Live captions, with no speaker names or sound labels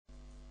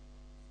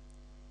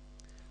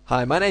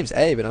Hi, my name's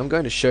Abe and I'm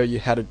going to show you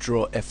how to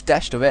draw f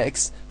dash of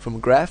x from a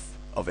graph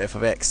of f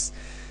of x.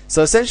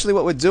 So essentially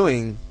what we're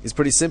doing is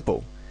pretty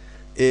simple.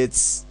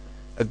 It's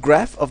a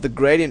graph of the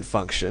gradient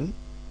function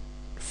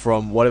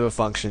from whatever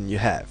function you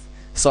have.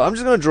 So I'm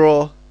just going to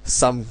draw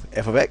some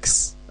f of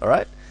x,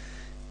 alright?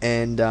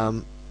 And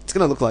it's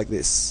going to look like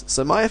this.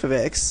 So my f of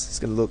x is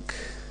going to look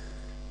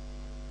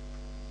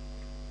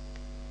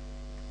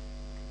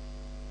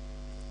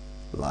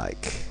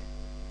like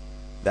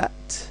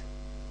that.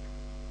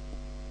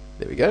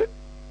 There we go.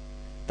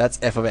 That's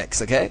f of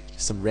x, okay?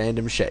 Some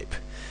random shape.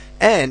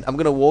 And I'm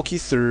going to walk you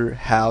through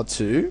how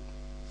to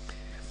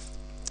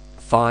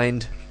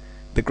find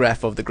the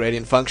graph of the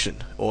gradient function,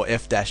 or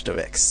f dash of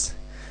x.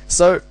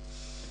 So,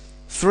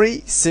 three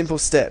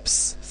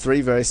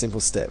very simple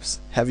steps.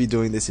 Have you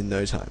doing this in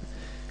no time.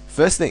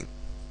 First thing,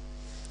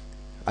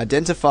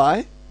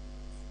 identify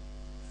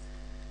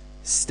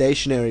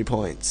stationary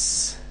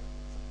points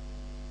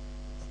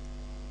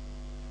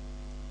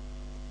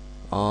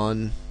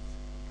on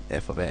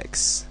f of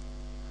x.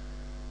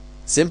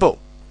 Simple.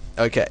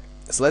 Okay,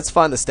 so let's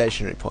find the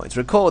stationary points.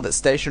 Recall that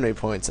stationary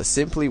points are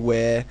simply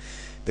where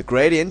the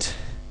gradient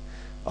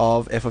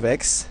of f of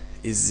x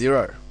is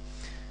 0.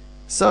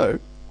 So,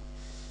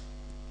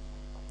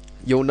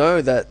 you'll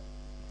know that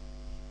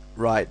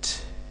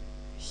right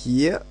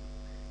here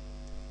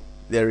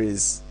there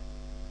is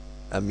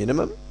a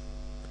minimum.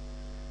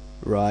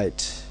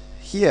 Right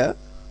here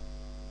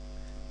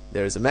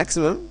there is a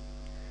maximum.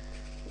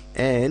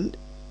 And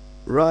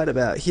right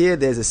about here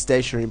there's a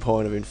stationary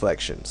point of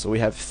inflection. So we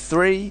have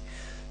 3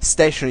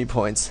 stationary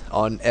points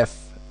on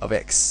f of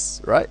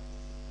x, right?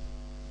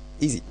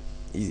 Easy.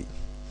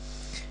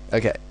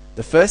 Okay,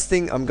 the first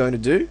thing I'm going to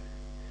do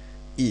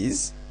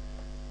is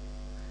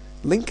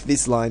link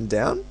this line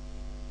down.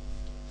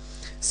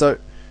 So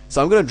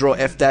I'm going to draw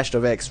f dash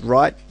of x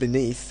right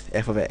beneath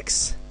f of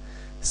x.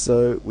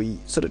 So we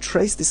sort of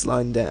trace this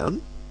line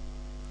down,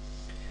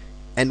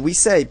 and we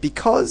say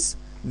because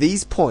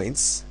these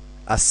points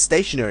are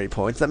stationary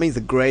points, that means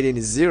the gradient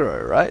is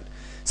 0, right?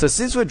 So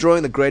since we're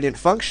drawing the gradient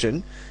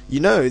function, you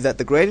know that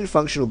the gradient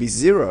function will be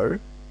 0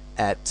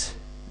 at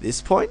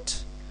this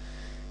point.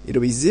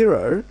 It'll be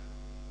 0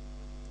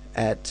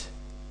 at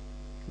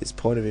this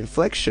point of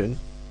inflection,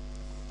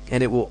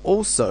 and it will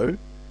also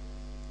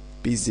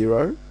be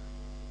 0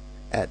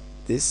 at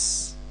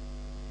this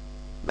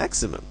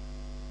maximum.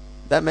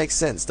 That makes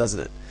sense, doesn't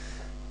it?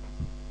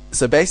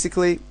 So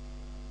basically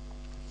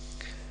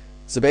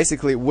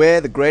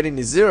where the gradient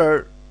is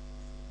 0,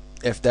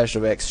 f dash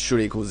of x should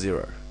equal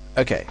 0.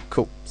 Okay,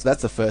 cool. So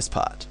that's the first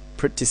part.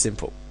 Pretty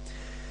simple.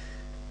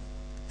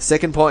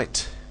 Second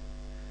point.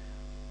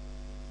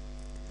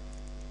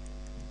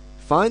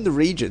 Find the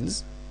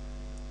regions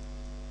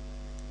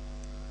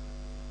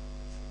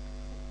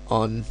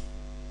on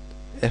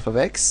f of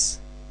x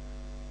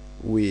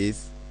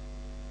with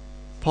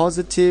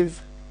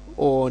positive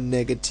or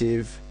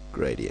negative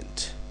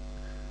gradient.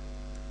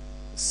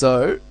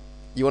 So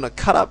you want to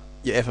cut up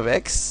your f of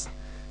x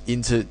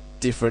into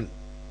different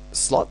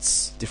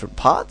slots, different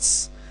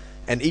parts,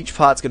 and each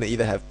part's going to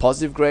either have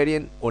positive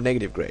gradient or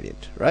negative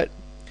gradient, right?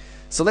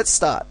 So let's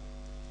start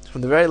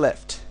from the very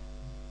left.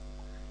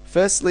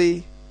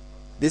 Firstly,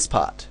 this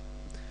part.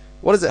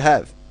 What does it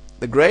have?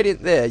 The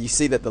gradient there, you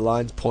see that the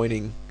line's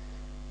pointing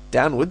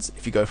downwards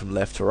if you go from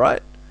left to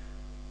right,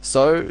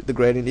 so the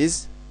gradient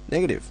is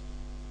negative.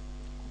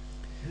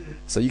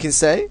 So you can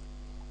say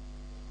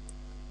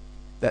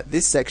that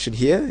this section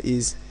here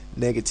is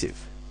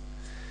negative.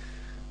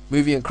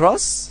 Moving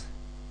across,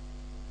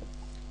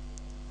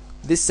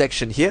 this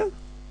section here,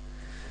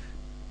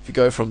 if you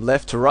go from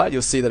left to right,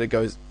 you'll see that it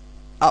goes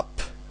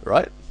up,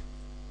 right?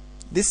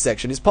 This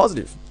section is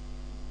positive.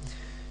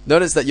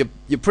 Notice that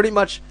you're pretty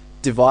much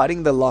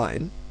dividing the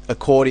line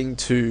according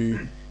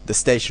to the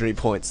stationary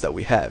points that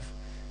we have.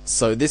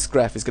 So this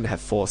graph is going to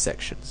have 4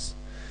 sections.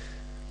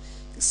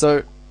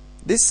 So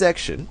this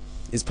section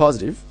is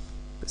positive,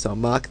 so I'll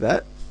mark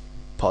that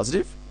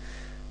positive.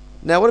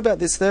 Now what about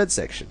this third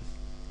section?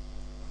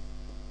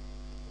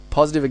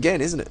 Positive again,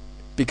 isn't it?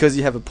 Because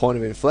you have a point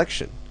of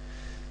inflection.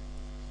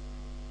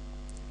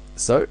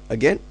 So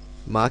again,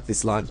 mark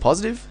this line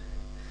positive.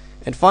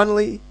 And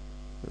finally,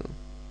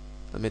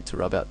 I meant to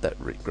rub out that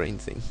green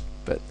thing,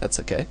 but that's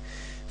okay.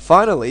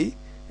 Finally,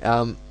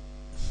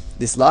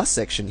 this last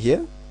section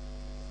here,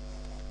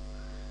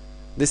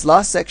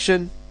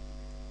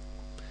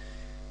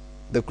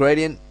 the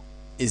gradient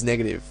is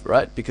negative,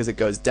 right? Because it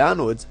goes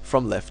downwards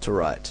from left to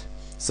right.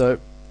 So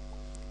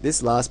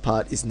this last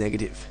part is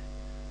negative.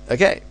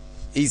 Okay,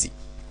 easy.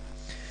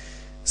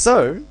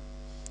 So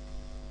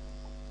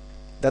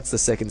that's the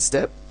second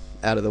step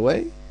out of the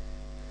way.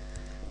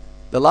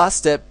 The last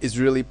step is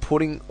really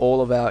putting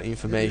all of our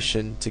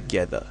information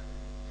together.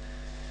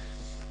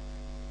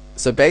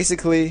 So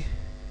basically,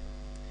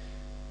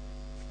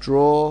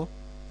 draw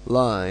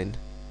line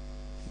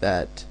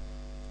that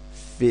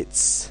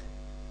fits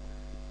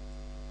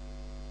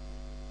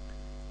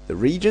the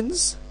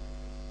regions,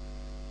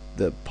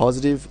 the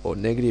positive or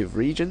negative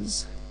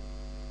regions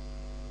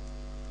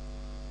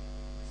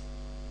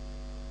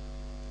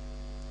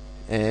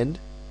and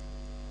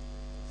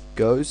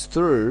goes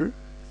through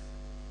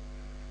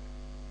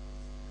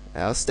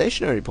our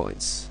stationary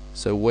points.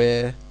 So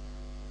where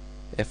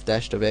f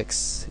dash of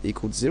x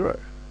equals 0.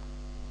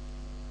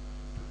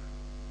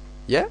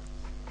 Yeah?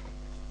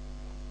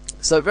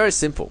 So very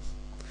simple.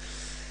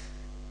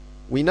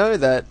 We know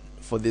that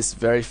for this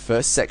very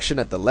first section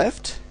at the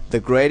left, the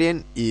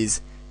gradient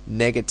is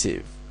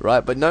negative,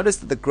 right? But notice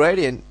that the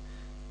gradient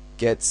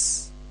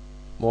gets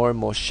more and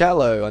more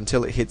shallow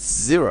until it hits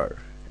 0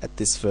 at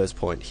this first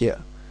point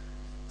here.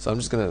 So I'm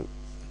just going to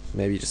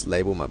maybe just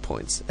label my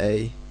points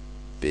A,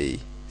 B,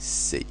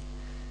 C,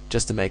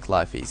 just to make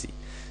life easy.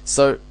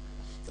 So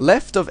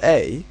left of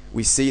A,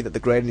 we see that the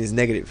gradient is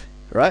negative,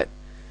 right?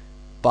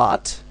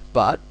 But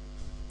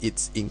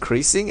it's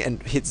increasing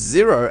and hits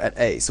 0 at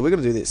A. So we're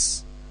going to do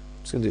this.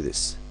 I'm just going to do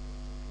this.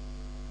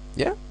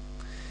 Yeah?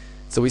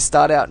 So we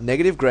start out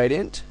negative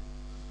gradient.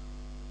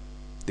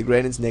 The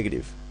gradient's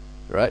negative,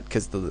 right?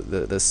 Because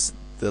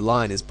the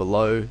line is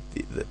below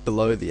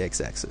the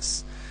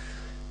x-axis.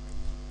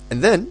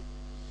 And then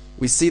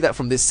we see that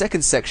from this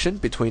second section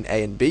between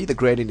A and B, the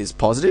gradient is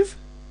positive.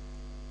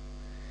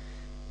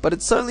 But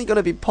it's only going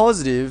to be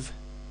positive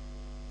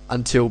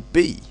until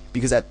B,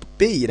 because at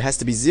B it has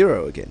to be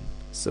 0 again.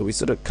 So we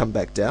sort of come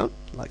back down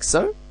like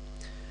so,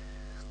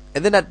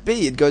 and then at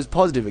B it goes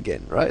positive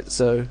again, right?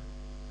 So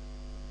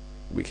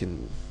we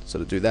can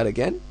sort of do that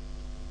again.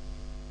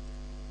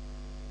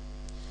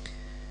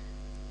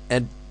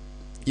 And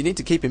you need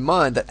to keep in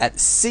mind that at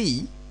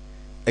C,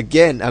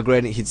 again our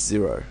gradient hits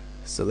 0.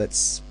 So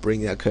let's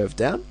bring our curve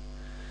down.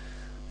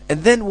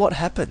 And then what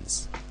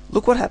happens?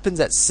 Look what happens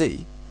at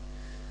C.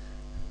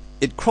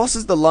 It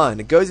crosses the line,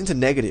 it goes into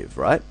negative,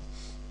 right?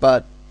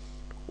 But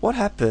what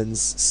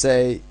happens,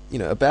 say,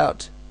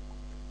 about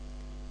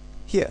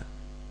here?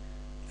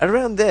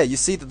 Around there, you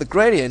see that the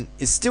gradient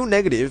is still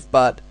negative,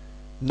 but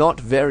not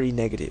very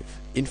negative.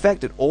 In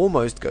fact, it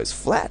almost goes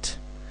flat.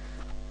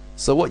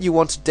 So what you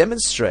want to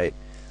demonstrate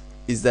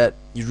is that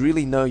you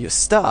really know your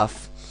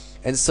stuff,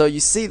 and so you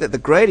see that the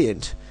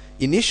gradient,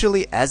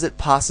 initially as it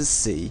passes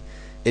C,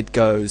 it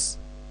goes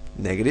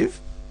negative,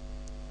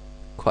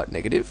 quite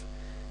negative,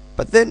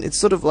 but then it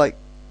sort of like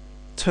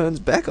turns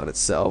back on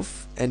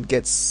itself and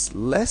gets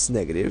less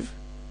negative,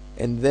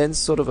 and then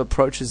sort of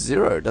approaches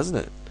 0, doesn't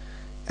it?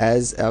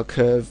 As our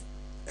curve,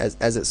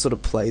 as it sort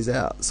of plays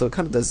out. So it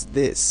kind of does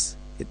this.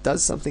 It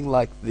does something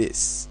like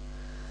this.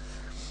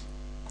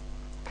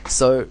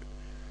 So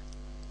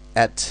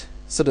at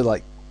sort of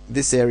like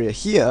this area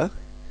here,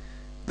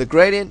 the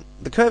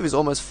curve is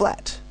almost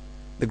flat.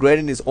 The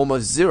gradient is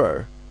almost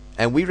 0,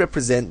 and we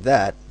represent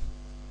that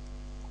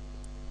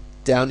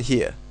down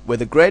here, where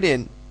the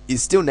gradient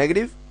is still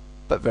negative,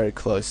 but very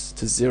close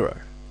to 0.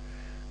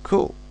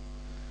 Cool.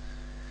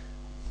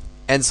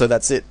 And so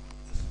that's it.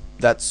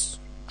 That's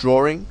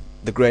drawing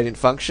the gradient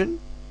function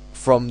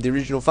from the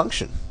original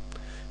function.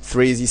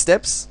 3 easy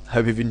steps.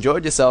 Hope you've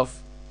enjoyed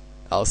yourself.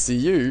 I'll see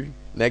you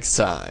next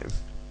time.